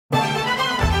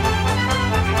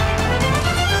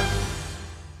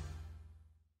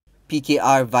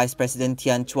PKR Vice President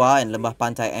Tian Chua and Lembah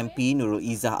Pantai MP Nurul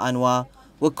Izzah Anwar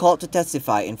were called to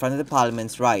testify in front of the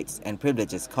Parliament's Rights and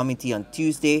Privileges Committee on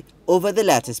Tuesday over the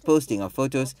latter's posting of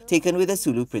photos taken with the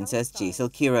Sulu Princess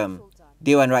Jacel Kiram.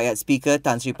 Dewan Rakyat Speaker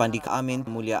Tan Sri Pandika Amin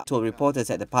Mulia told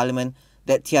reporters at the Parliament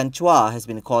that Tian Chua has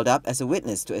been called up as a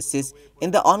witness to assist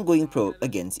in the ongoing probe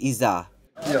against Izzah.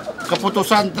 Ya,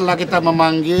 keputusan telah kita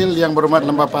memanggil Yang Berhormat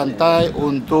Lembah Pantai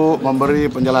untuk memberi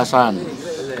penjelasan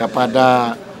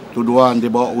kepada tuduhan di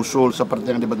bawah usul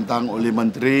seperti yang dibentang oleh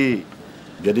Menteri.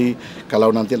 Jadi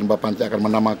kalau nanti Lembah Pantai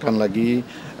akan menamakan lagi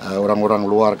orang-orang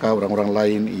luar kah, orang-orang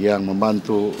lain yang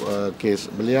membantu kes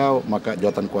beliau, maka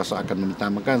jawatan kuasa akan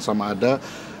menamakan sama ada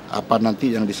apa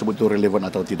nanti yang disebut itu relevan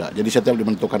atau tidak. Jadi setiap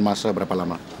dibentukkan masa berapa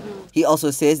lama. He also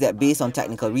says that based on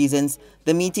technical reasons,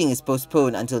 the meeting is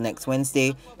postponed until next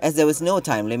Wednesday as there was no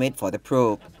time limit for the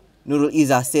probe. Nurul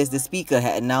Izzah says the Speaker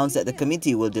had announced that the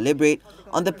committee will deliberate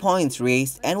on the points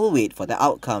raised and will wait for the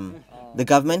outcome. The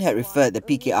government had referred the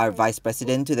PKR Vice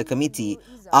President to the committee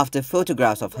after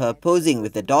photographs of her posing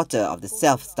with the daughter of the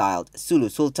self-styled Sulu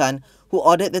Sultan who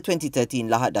ordered the 2013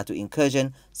 Lahad Datu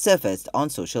incursion surfaced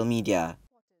on social media.